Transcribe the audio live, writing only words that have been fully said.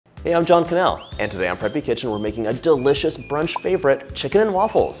Hey, I'm John Cannell, and today on Preppy Kitchen we're making a delicious brunch favorite, chicken and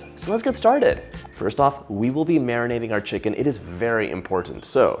waffles. So let's get started. First off, we will be marinating our chicken. It is very important.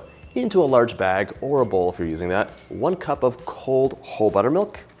 So, into a large bag or a bowl if you're using that, 1 cup of cold whole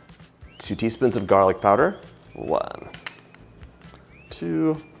buttermilk, 2 teaspoons of garlic powder,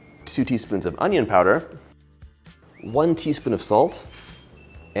 2 teaspoons of onion powder, 1 teaspoon of salt,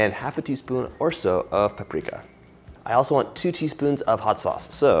 and half a teaspoon or so of paprika. I also want 2 teaspoons of hot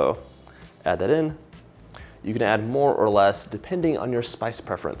sauce, so add that in. You can add more or less depending on your spice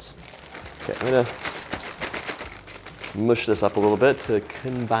preference. Okay, I'm gonna mush this up a little bit to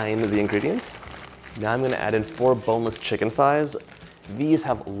combine the ingredients. Now I'm gonna add in 4 boneless chicken thighs. These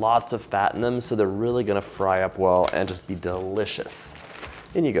have lots of fat in them, so they're really gonna fry up well and just be delicious.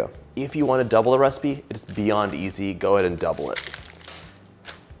 In you go. If you wanna double a recipe, it's beyond easy. Go ahead and double it.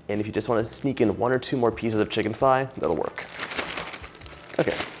 And if you just want to sneak in 1 or 2 more pieces of chicken thigh, that'll work.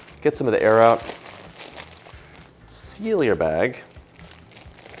 Okay, get some of the air out. Seal your bag.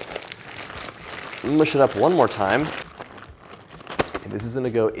 Mush it up 1 more time. And this is going to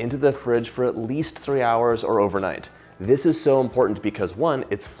go into the fridge for at least 3 hours or overnight. This is so important because 1,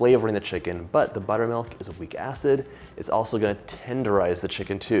 it's flavoring the chicken, but the buttermilk is a weak acid. It's also going to tenderize the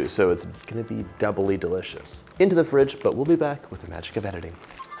chicken too, so it's going to be doubly delicious. Into the fridge, but we'll be back with the magic of editing.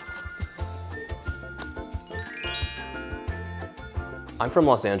 I'm from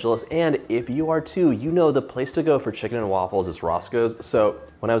Los Angeles, and if you are too, you know the place to go for chicken and waffles is Roscoe's. So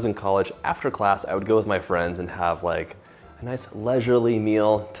when I was in college, after class, I would go with my friends and have like a nice leisurely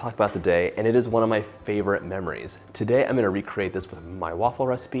meal, talk about the day, and it is one of my favorite memories. Today, I'm gonna recreate this with my waffle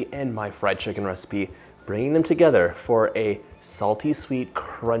recipe and my fried chicken recipe, bringing them together for a salty, sweet,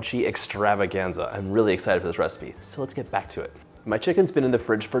 crunchy extravaganza. I'm really excited for this recipe, so let's get back to it. My chicken's been in the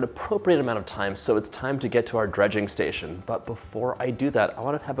fridge for an appropriate amount of time, so it's time to get to our dredging station. But before I do that, I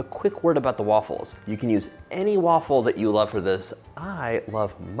want to have a quick word about the waffles. You can use any waffle that you love for this. I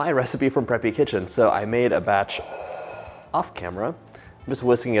love my recipe from Preppy Kitchen, so I made a batch off camera. I'm just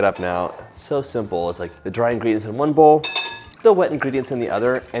whisking it up now. It's so simple. It's like the dry ingredients in 1 bowl, the wet ingredients in the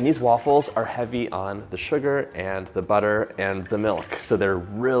other, and these waffles are heavy on the sugar and the butter and the milk. So they're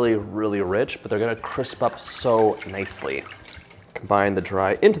really, really rich, but they're gonna crisp up so nicely. Combine the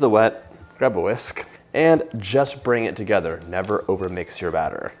dry into the wet, grab a whisk, and just bring it together. Never overmix your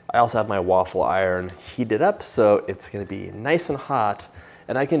batter. I also have my waffle iron heated up, so it's gonna be nice and hot,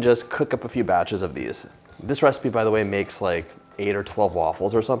 and I can just cook up a few batches of these. This recipe, by the way, makes like 8 or 12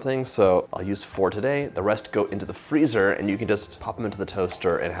 waffles or something, so I'll use 4 today. The rest go into the freezer, and you can just pop them into the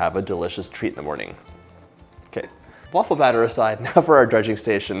toaster and have a delicious treat in the morning. Okay. Waffle batter aside, now for our dredging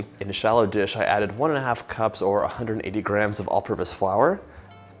station. In a shallow dish, I added 1.5 cups or 180 grams of all-purpose flour.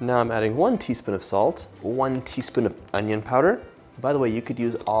 Now I'm adding 1 teaspoon of salt, 1 teaspoon of onion powder. By the way, you could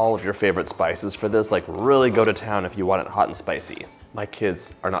use all of your favorite spices for this, like really go to town if you want it hot and spicy. My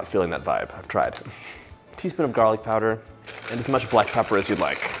kids are not feeling that vibe, I've tried. Teaspoon of garlic powder, and as much black pepper as you'd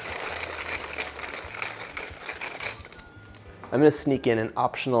like. I'm gonna sneak in an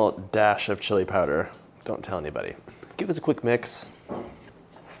optional dash of chili powder. Don't tell anybody. Give this a quick mix.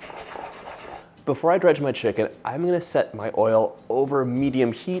 Before I dredge my chicken, I'm gonna set my oil over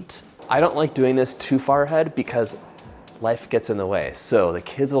medium heat. I don't like doing this too far ahead because life gets in the way. So the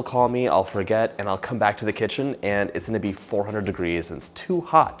kids will call me, I'll forget, and I'll come back to the kitchen and it's gonna be 400 degrees and it's too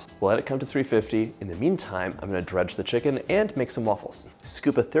hot. We'll let it come to 350. In the meantime, I'm gonna dredge the chicken and make some waffles.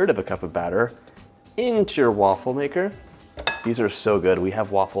 Scoop 1/3 of a cup of batter into your waffle maker. These are so good. We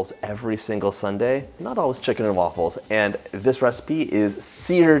have waffles every single Sunday, not always chicken and waffles, and this recipe is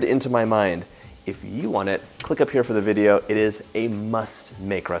seared into my mind. If you want it, click up here for the video. It is a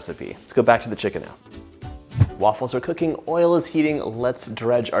must-make recipe. Let's go back to the chicken now. Waffles are cooking, oil is heating, let's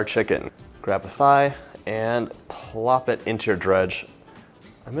dredge our chicken. Grab a thigh and plop it into your dredge.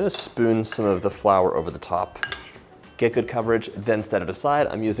 I'm gonna spoon some of the flour over the top. Get good coverage, then set it aside.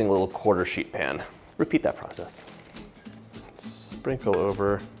 I'm using a little 1/4 sheet pan. Repeat that process. Sprinkle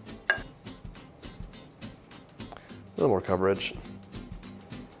over. A little more coverage.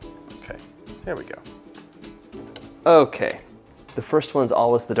 Okay, there we go. Okay, the first one's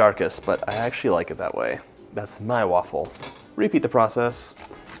always the darkest, but I actually like it that way. That's my waffle. Repeat the process.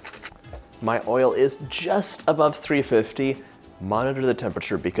 My oil is just above 350. Monitor the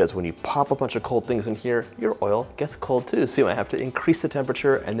temperature because when you pop a bunch of cold things in here, your oil gets cold too. So you might have to increase the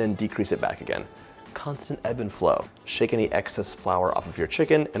temperature and then decrease it back again. Constant ebb and flow. Shake any excess flour off of your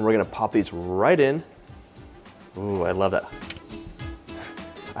chicken, and we're gonna pop these right in. Ooh, I love that.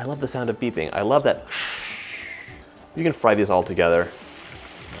 I love the sound of beeping. I love that. You can fry these all together.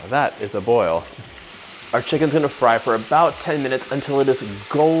 Now that is a boil. Our chicken's gonna fry for about 10 minutes until it is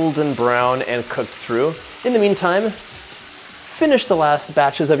golden brown and cooked through. In the meantime, finish the last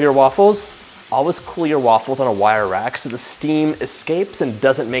batches of your waffles. Always cool your waffles on a wire rack so the steam escapes and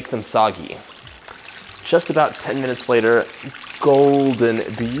doesn't make them soggy. Just about 10 minutes later, golden,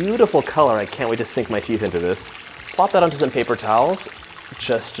 beautiful color. I can't wait to sink my teeth into this. Plop that onto some paper towels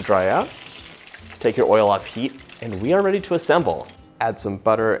just to dry out. Take your oil off heat, and we are ready to assemble. Add some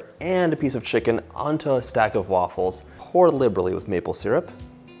butter and a piece of chicken onto a stack of waffles. Pour liberally with maple syrup.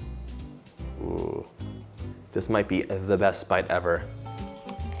 Ooh, this might be the best bite ever.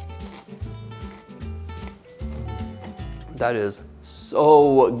 That is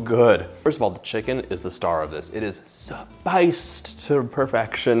so good. First of all, the chicken is the star of this. It is spiced to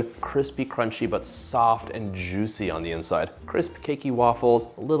perfection. Crispy, crunchy, but soft and juicy on the inside. Crisp, cakey waffles,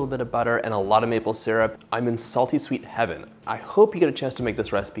 a little bit of butter, and a lot of maple syrup. I'm in salty sweet heaven. I hope you get a chance to make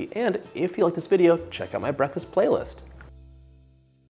this recipe, and if you like this video, check out my breakfast playlist.